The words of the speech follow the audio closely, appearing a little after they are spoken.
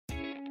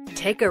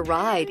Take a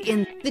ride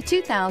in the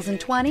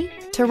 2020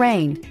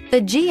 Terrain.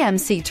 The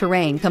GMC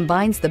Terrain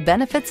combines the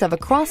benefits of a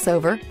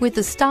crossover with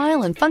the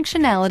style and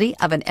functionality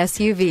of an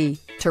SUV.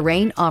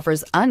 Terrain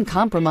offers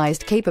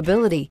uncompromised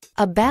capability,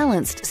 a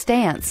balanced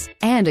stance,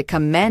 and a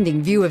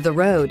commanding view of the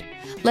road,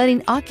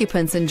 letting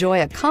occupants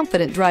enjoy a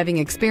confident driving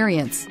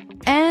experience.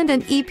 And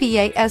an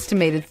EPA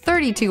estimated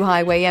 32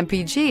 highway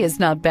MPG is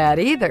not bad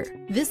either.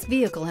 This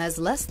vehicle has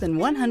less than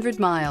 100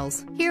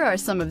 miles. Here are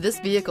some of this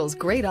vehicle's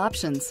great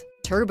options: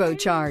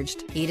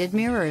 turbocharged, heated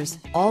mirrors,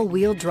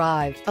 all-wheel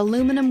drive,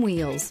 aluminum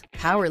wheels,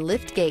 power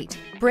liftgate,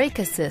 brake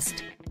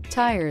assist,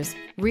 tires,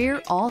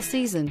 rear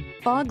all-season,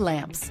 fog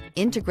lamps,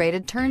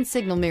 integrated turn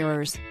signal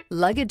mirrors,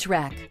 luggage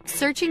rack.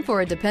 Searching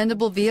for a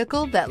dependable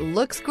vehicle that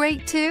looks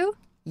great too?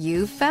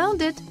 You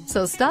found it,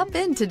 so stop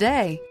in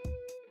today.